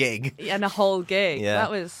whole gig. And a whole gig. Yeah.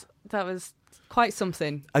 That was quite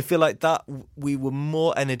something. I feel like that we were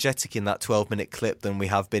more energetic in that 12-minute clip than we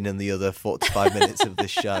have been in the other 45 minutes of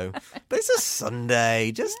this show. But it's a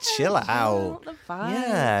Sunday. Just chill out. The vibes.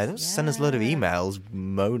 Yeah, don't send us a load of emails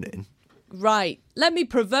moaning. Right. Let me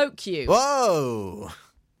provoke you. Whoa!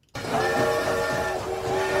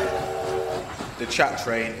 The chat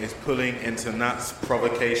train is pulling into Nat's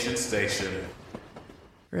provocation station.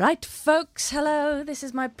 Right, folks, hello. This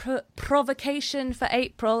is my provocation for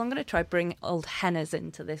April. I'm going to try bring old Hennas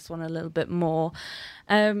into this one a little bit more.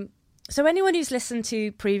 So anyone who's listened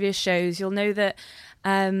to previous shows, you'll know that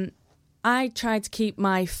I tried to keep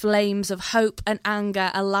my flames of hope and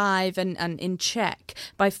anger alive and in check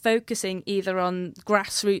by focusing either on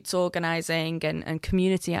grassroots organising and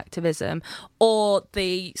community activism or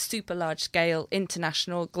the super large-scale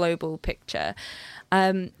international global picture.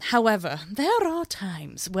 However, there are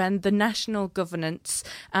times when the national governance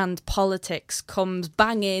and politics comes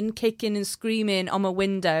banging, kicking and screaming on my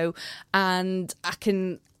window, and I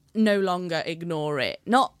can no longer ignore it.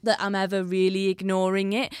 Not that I'm ever really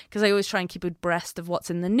ignoring it, because I always try and keep abreast of what's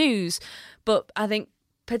in the news, but I think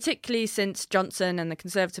particularly since Johnson and the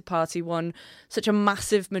Conservative Party won such a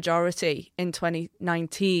massive majority in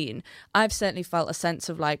 2019, I've certainly felt a sense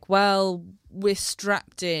of like, well, we're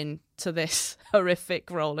strapped in to this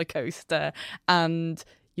horrific roller coaster and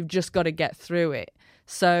you've just got to get through it.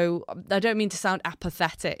 So I don't mean to sound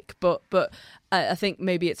apathetic, but I think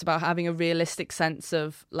maybe it's about having a realistic sense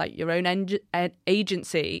of like your own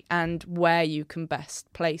agency and where you can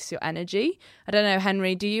best place your energy. I don't know,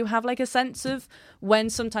 Henry, do you have like a sense of when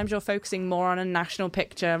sometimes you're focusing more on a national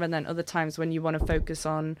picture and then other times when you want to focus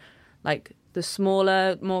on like the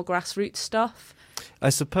smaller, more grassroots stuff? I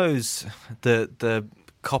suppose the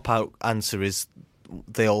cop-out answer is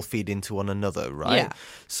they all feed into one another, right? Yeah.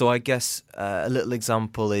 So I guess a little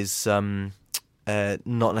example is not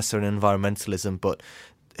necessarily environmentalism, but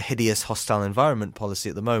hideous hostile environment policy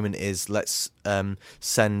at the moment is let's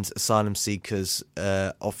send asylum seekers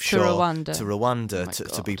offshore to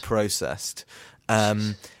Rwanda to be processed.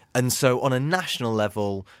 And so on a national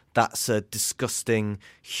level, that's a disgusting,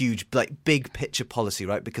 huge, like big picture policy,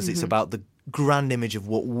 right? Because it's about the grand image of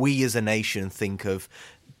what we as a nation think of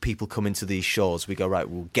people coming to these shores. We go, right,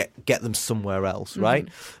 we'll get them somewhere else, right?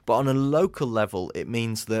 But on a local level, it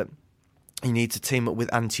means that you need to team up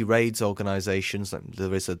with anti-raids organisations. Like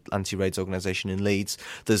there is an anti-raids organisation in Leeds.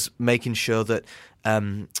 There's making sure that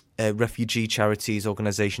refugee charities,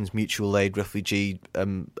 organisations, mutual aid, refugee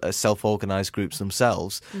self-organised groups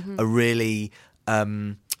themselves are really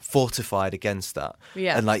fortified against that.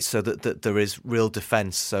 Yeah. And like so that there is real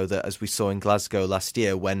defence, so that as we saw in Glasgow last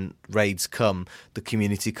year, when raids come, the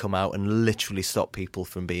community come out and literally stop people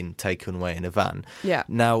from being taken away in a van. Yeah.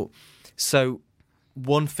 Now, so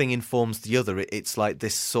one thing informs the other. It's like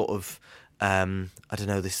this sort of I don't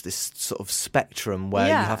know, this sort of spectrum where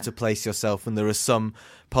you have to place yourself, and there are some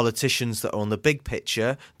politicians that are on the big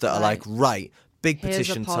picture that are like, right, big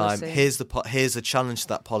petition time. Here's a challenge to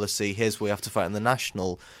that policy. Here's where we have to fight on the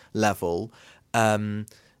national level. But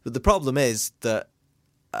the problem is that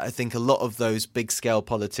I think a lot of those big scale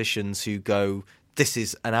politicians who go, this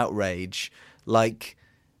is an outrage, like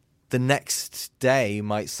the next day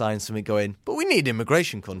might sign something going, but we need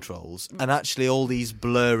immigration controls. And actually all these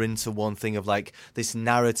blur into one thing of like this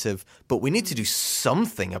narrative, but we need to do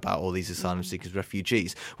something about all these asylum seekers,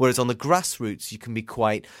 refugees. Whereas on the grassroots, you can be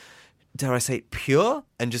quite, dare I say it, pure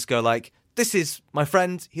and just go like, this is my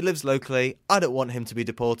friend, he lives locally, I don't want him to be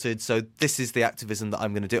deported, so this is the activism that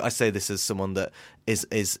I'm going to do. I say this as someone that is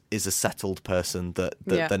a settled person.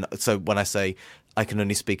 So when I say I can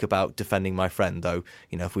only speak about defending my friend, though,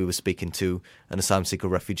 you know, if we were speaking to an asylum seeker,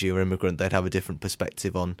 refugee or immigrant, they'd have a different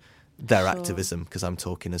perspective on their activism, because I'm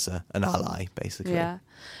talking as an ally, basically. Yeah,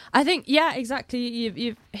 I think, exactly.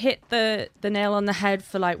 You've hit the nail on the head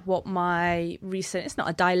for like what my recent, it's not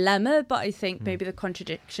a dilemma, but I think maybe the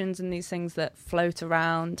contradictions and these things that float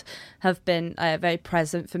around have been very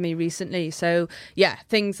present for me recently. So yeah,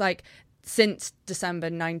 things like since December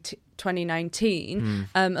 2019,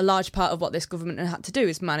 a large part of what this government had to do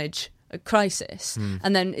is manage a crisis.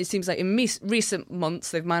 And then it seems like in recent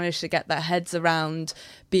months they've managed to get their heads around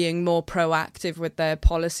being more proactive with their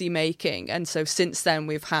policy making. And so since then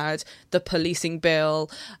we've had the policing bill,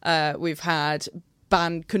 we've had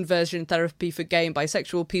banned conversion therapy for gay and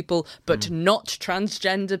bisexual people, but not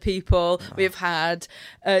transgender people. We've had,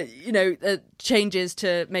 changes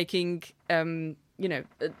to making,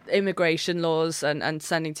 immigration laws and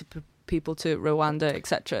sending people to Rwanda,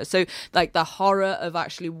 etc. So, like, the horror of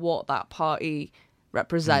actually what that party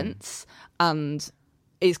represents and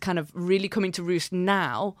is kind of really coming to roost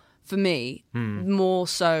now for me, more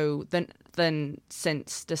so than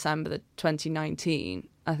since December 2019,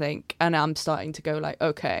 I think. And I'm starting to go like,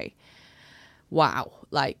 okay, wow,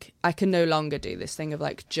 like I can no longer do this thing of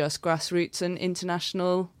like just grassroots and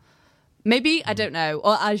international. Maybe, I don't know.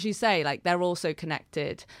 Or as you say, like they're also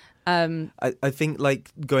connected. I think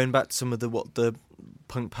like going back to some of what the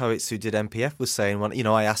punk poets who did MPF was saying, when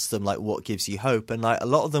I asked them like what gives you hope, and like a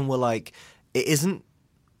lot of them were like, it isn't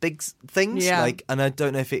big things, like, and I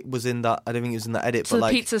don't know if it was in that. I don't think it was in that edit. So but the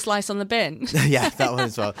like pizza slice on the bin. Yeah, that one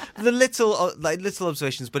as well. The little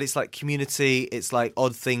observations, but it's like community. It's like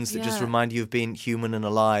odd things that just remind you of being human and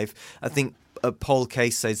alive. I think Paul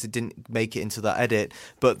Case says it didn't make it into that edit,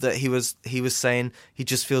 but that he was saying he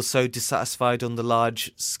just feels so dissatisfied on the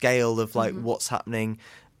large scale of like what's happening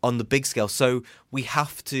on the big scale. So we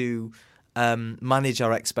have to manage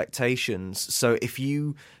our expectations. So if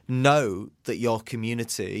you know that your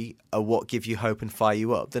community are what give you hope and fire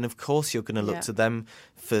you up, then of course you're going to look to them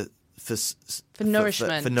for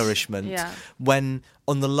nourishment. For nourishment. Yeah. When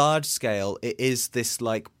on the large scale, it is this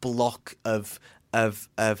like block of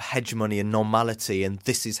hegemony and normality, and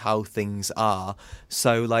this is how things are.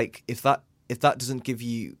 So like if that doesn't give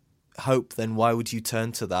you hope, then why would you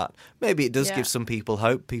turn to that? Maybe it does give some people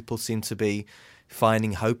hope. People seem to be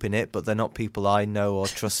finding hope in it, but they're not people I know or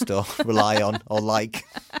trust or rely on or like.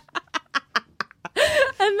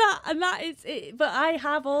 And that is it. But I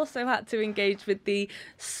have also had to engage with the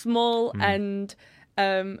small end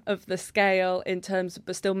of the scale in terms of,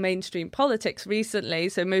 but still mainstream politics recently.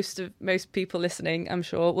 So most people listening, I'm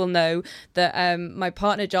sure, will know that my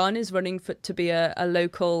partner John is running to be a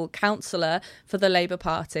local councillor for the Labour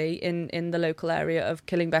Party in the local area of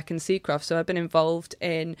Killingbeck and Seacroft. So I've been involved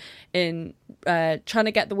in trying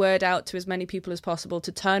to get the word out to as many people as possible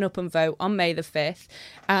to turn up and vote on May the 5th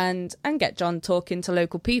and get John talking to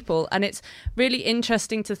local people. And it's really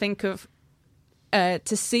interesting to think of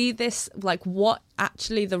to see this, like what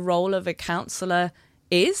actually the role of a counsellor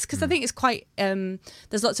is, because I think it's quite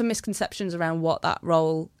there's lots of misconceptions around what that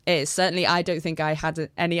role is. Certainly I don't think I had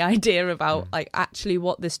any idea about like actually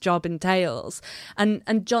what this job entails,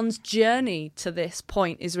 and John's journey to this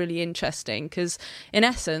point is really interesting, because in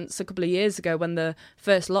essence a couple of years ago when the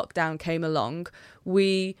first lockdown came along,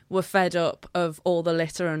 we were fed up of all the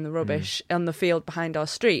litter and the rubbish on the field behind our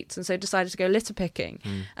streets, and so decided to go litter picking.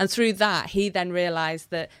 And through that, he then realised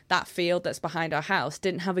that field that's behind our house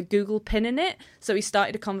didn't have a Google pin in it. So he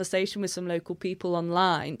started a conversation with some local people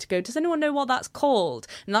online to go, does anyone know what that's called?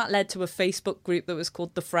 And that led to a Facebook group that was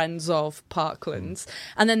called the Friends of Parklands.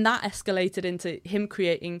 And then that escalated into him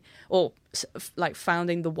creating, or like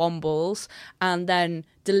founding the Wombles, and then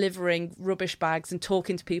delivering rubbish bags and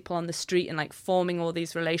talking to people on the street and like forming all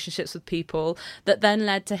these relationships with people that then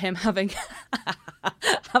led to him having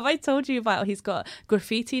have I told you about he's got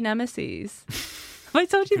graffiti nemesis? Have I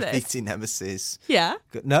told you this? Graffiti nemesis. Yeah.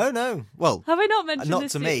 No. Well, have I not mentioned not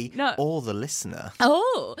this to me No. or the listener.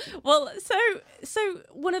 Oh, well, so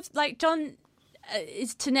one of like John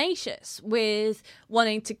is tenacious with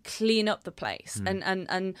wanting to clean up the place,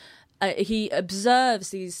 and he observes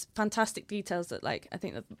these fantastic details that, like, I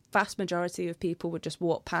think the vast majority of people would just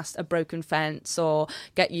walk past a broken fence or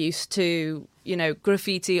get used to,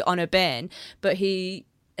 graffiti on a bin. But he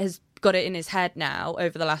has got it in his head now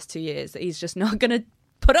over the last 2 years that he's just not going to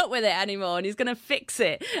put up with it anymore, and he's going to fix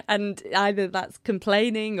it. And either that's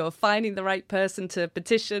complaining or finding the right person to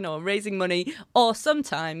petition or raising money, or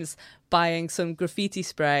sometimes buying some graffiti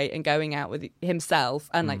spray and going out with himself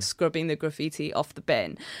and like scrubbing the graffiti off the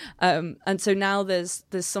bin. And so now there's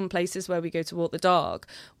some places where we go to walk the dog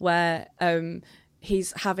where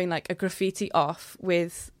he's having like a graffiti off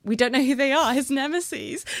with, we don't know who they are, his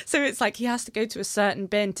nemesis. So it's like he has to go to a certain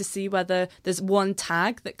bin to see whether there's one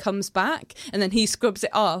tag that comes back, and then he scrubs it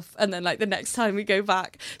off, and then like the next time we go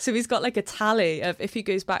back. So he's got like a tally of if he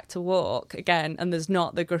goes back to walk again and there's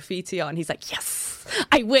not the graffiti on, he's like, yes,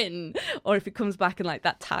 I win. Or if he comes back and like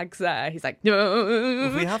that tag's there, he's like, no.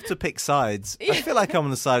 If we have to pick sides, I feel like I'm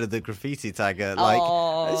on the side of the graffiti tagger.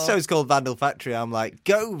 Like, this show's called Vandal Factory. I'm like,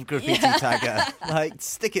 go graffiti tagger. Like,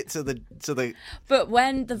 stick it to the. But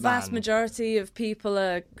when the vast majority of people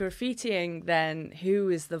are graffitiing, then who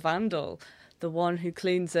is the vandal? The one who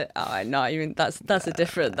cleans it? Oh, not even. That's a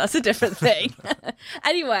different thing.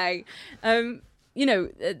 Anyway,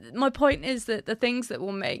 my point is that the things that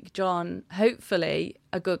will make John hopefully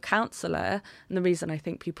a good counsellor, and the reason I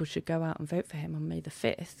think people should go out and vote for him on May the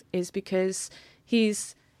 5th is because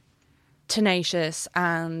he's tenacious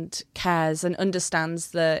and cares and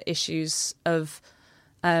understands the issues of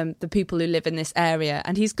the people who live in this area,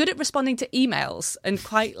 and he's good at responding to emails and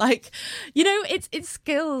quite it's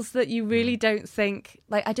skills that you really don't think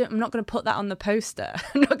I'm not going to put that on the poster.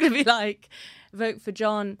 I'm not going to be like, vote for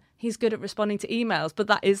John, he's good at responding to emails, but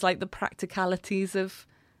that is like the practicalities of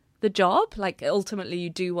the job. Like ultimately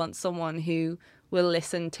you do want someone who will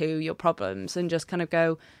listen to your problems and just kind of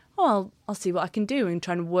go, oh, I'll see what I can do and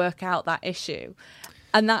try and work out that issue.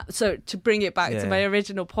 And that, so to bring it back to my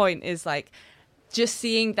original point, is like just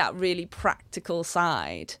seeing that really practical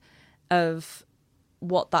side of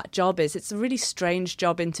what that job is. It's a really strange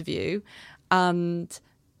job interview. And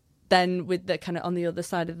then with the kind of on the other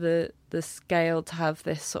side of the scale, to have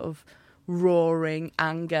this sort of roaring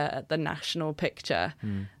anger at the national picture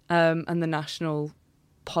and the national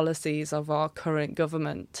policies of our current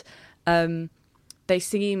government. They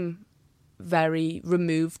seem very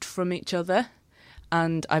removed from each other.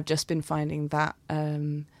 And I've just been finding that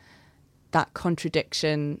that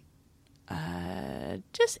contradiction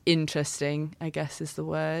just interesting, I guess is the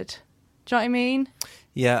word. Do you know what I mean?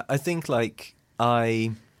 Yeah, I think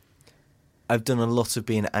I've done a lot of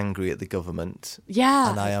being angry at the government.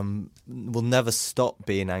 Yeah. And will never stop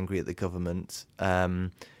being angry at the government. I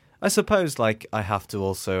suppose I have to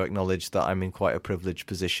also acknowledge that I'm in quite a privileged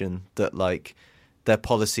position, that their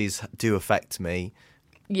policies do affect me.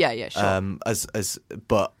 Yeah, sure.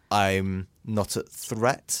 But I'm not a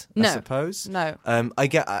threat, I suppose. No. I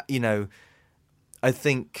get, I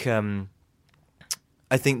think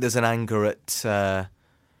there's an anger at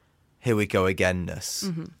here we go again-ness.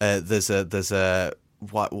 Mm-hmm. There's a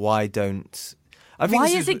why don't. I think why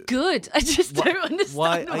is it good? I just don't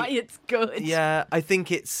understand why it's good. Yeah, I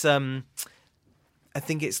think it's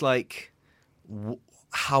like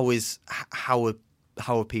how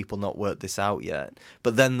are people not worked this out yet?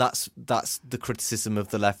 But then that's the criticism of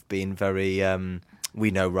the left being very we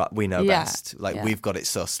know best. We've got it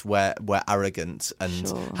sussed. We're arrogant,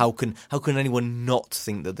 and how can anyone not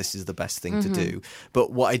think that this is the best thing to do?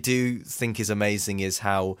 But what I do think is amazing is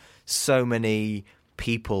how so many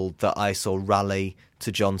people that I saw rally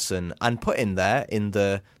to Johnson and put in there in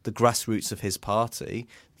the grassroots of his party,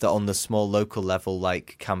 that on the small local level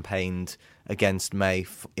campaigned against May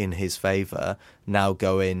in his favour, now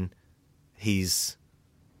going he's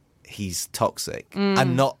toxic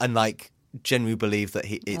and genuinely believe that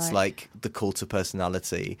it's like the cult of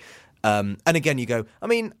personality. And again, you go, I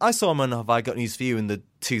mean, I saw him on Have I Got News For You in the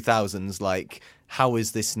 2000s. How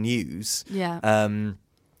is this news? Yeah.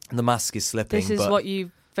 The mask is slipping. This is what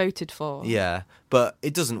you voted for. Yeah, but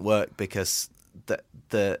it doesn't work because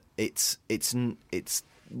it's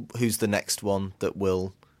who's the next one that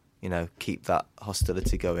will, keep that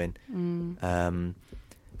hostility going.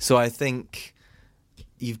 So I think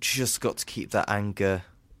you've just got to keep that anger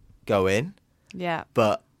going. Yeah.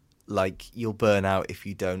 But you'll burn out if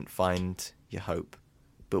you don't find your hope.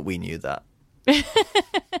 But we knew that.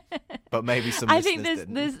 But maybe some. I think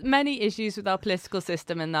there's many issues with our political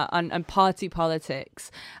system and that, and party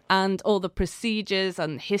politics, and all the procedures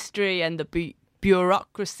and history and the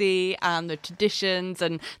bureaucracy and the traditions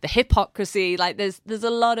and the hypocrisy. There's a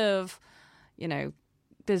lot of,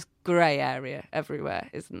 there's grey area everywhere,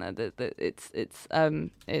 isn't there?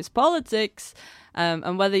 It's politics,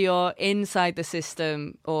 and whether you're inside the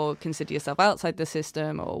system or consider yourself outside the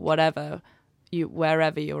system or whatever,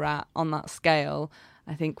 wherever you're at on that scale,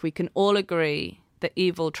 I think we can all agree that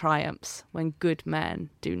evil triumphs when good men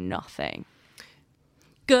do nothing.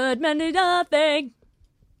 Good men do nothing.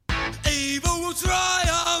 Evil will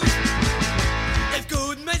triumph if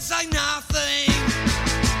good men say nothing.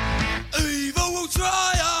 Evil will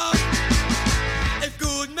triumph if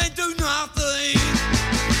good men do nothing.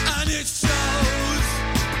 And it shows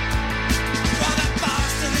while that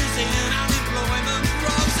bastard is in unemployment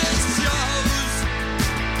process.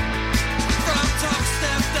 From top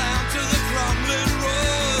step down to the crumbling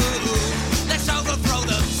road. Let's overthrow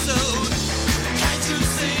them soon. Can't you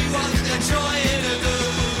see what they're trying to do?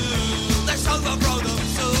 Let's overthrow them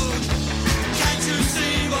soon. Can't you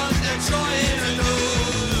see what they're trying to do?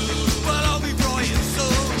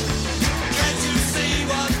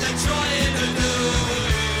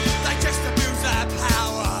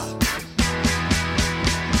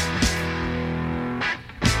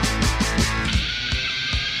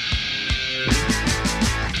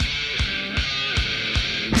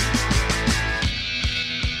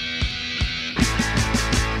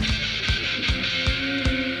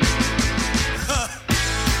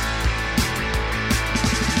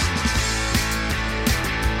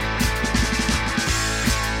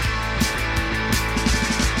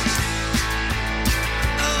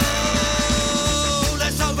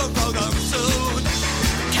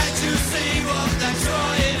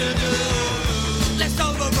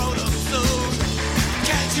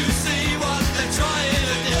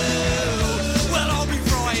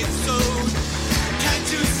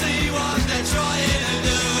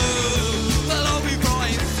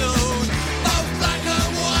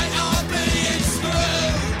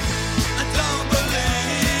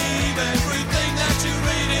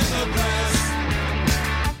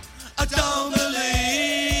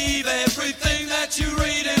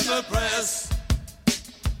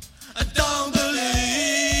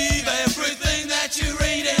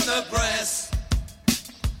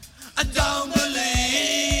 down the